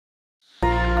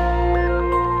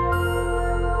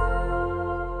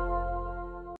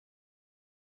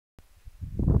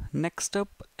Next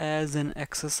up, as an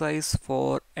exercise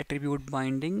for attribute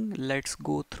binding, let's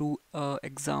go through an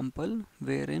example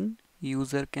wherein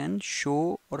user can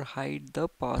show or hide the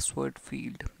password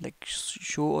field, like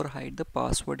show or hide the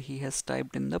password he has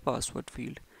typed in the password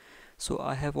field. So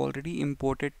I have already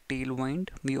imported Tailwind.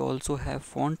 We also have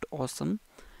font awesome.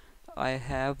 I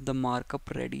have the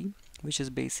markup ready, which is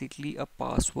basically a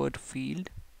password field,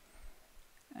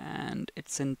 and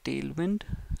it's in Tailwind.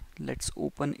 Let's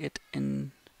open it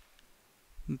in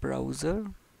browser.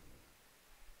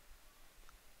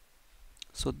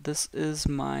 So this is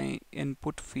my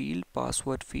input field,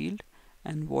 password field,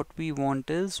 and what we want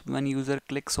is when user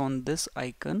clicks on this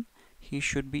icon, he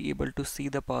should be able to see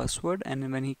the password,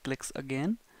 and when he clicks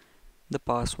again, the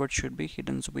password should be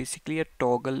hidden. So basically a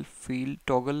toggle field,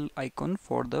 toggle icon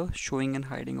for the showing and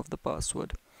hiding of the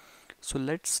password. So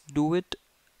let's do it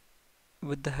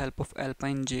with the help of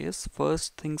Alpine JS.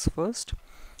 First things first,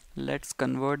 let's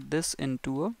convert this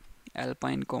into a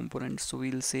Alpine component. So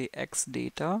we'll say x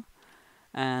data,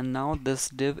 and now this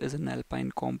div is an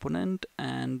Alpine component,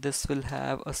 and this will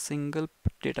have a single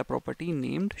data property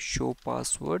named show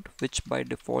password, which by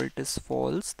default is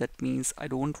false. That means I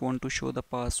don't want to show the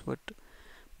password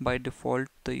by default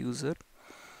the user.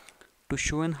 To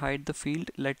show and hide the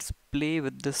field, let's play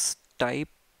with this type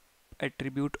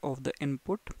attribute of the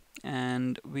input,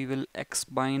 and we will x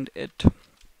bind it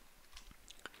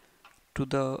to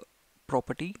the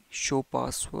property show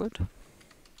password.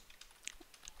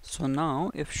 So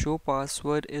now if show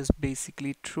password is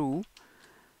basically true,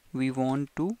 we want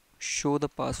to show the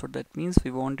password. That means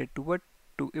we want it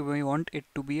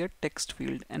to be a text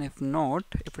field, and if not,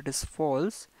 if it is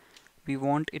false, we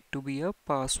want it to be a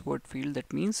password field.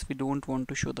 That means we don't want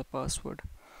to show the password.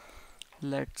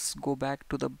 Let's go back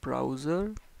to the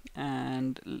browser,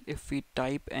 and if we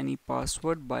type any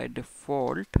password, by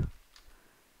default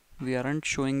we aren't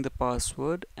showing the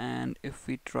password, and if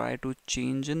we try to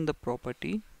change in the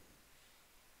property,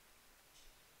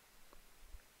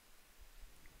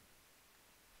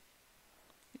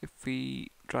 if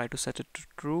we try to set it to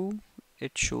true,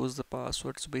 it shows the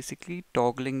password. So basically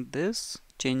toggling this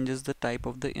changes the type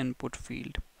of the input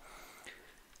field.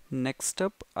 Next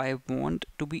up, I want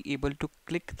to be able to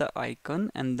click the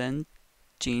icon and then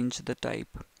change the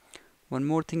type. One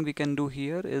more thing we can do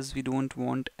here is we don't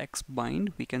want x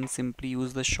bind, we can simply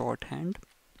use the shorthand.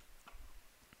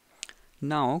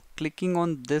 Now clicking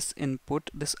on this input,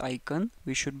 this icon,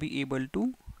 we should be able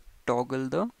to toggle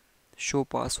the show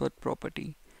password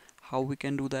property. How we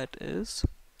can do that is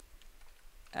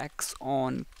x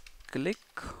on click,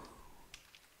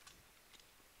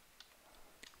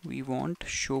 we want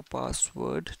show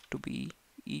password to be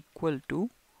equal to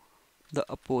the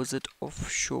opposite of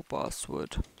show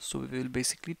password. So we will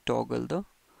basically toggle the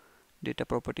data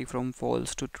property from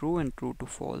false to true and true to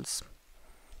false.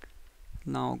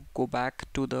 Now go back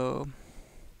to the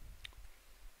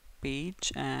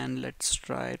page and let's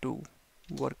try to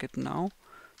work it now.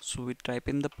 So we type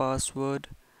in the password,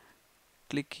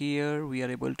 click here, we are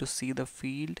able to see the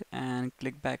field, and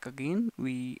click back again,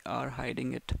 we are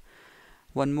hiding it.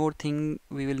 One more thing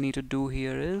we will need to do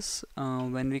here is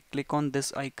when we click on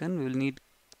this icon, we will need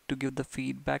to give the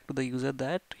feedback to the user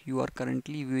that you are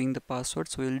currently viewing the password.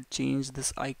 So we'll change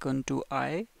this icon to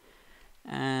I,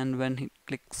 and when he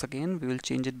clicks again, we will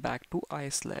change it back to I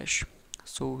slash.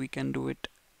 So we can do it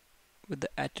with the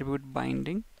attribute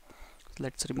binding.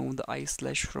 Let's remove the I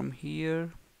slash from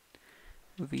here.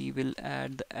 We will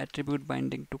add the attribute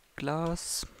binding to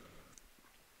class,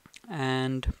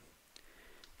 and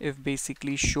if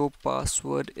basically show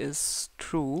password is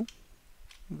true,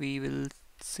 we will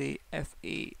say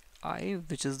FAI,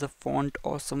 which is the font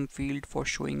awesome field for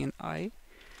showing an I,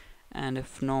 and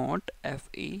if not,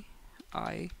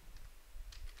 FAI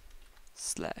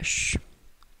slash.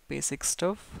 Basic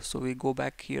stuff. So we go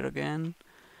back here again.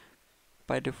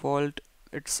 By default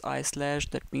it's I slash.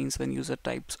 That means when user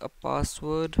types a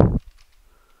password,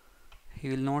 he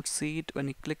will not see it. When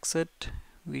he clicks it,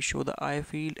 we show the I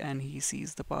field and he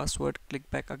sees the password. Click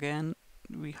back again,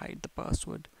 we hide the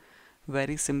password.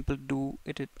 Very simple. Do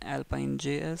it in Alpine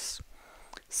JS.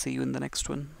 See you in the next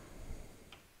one.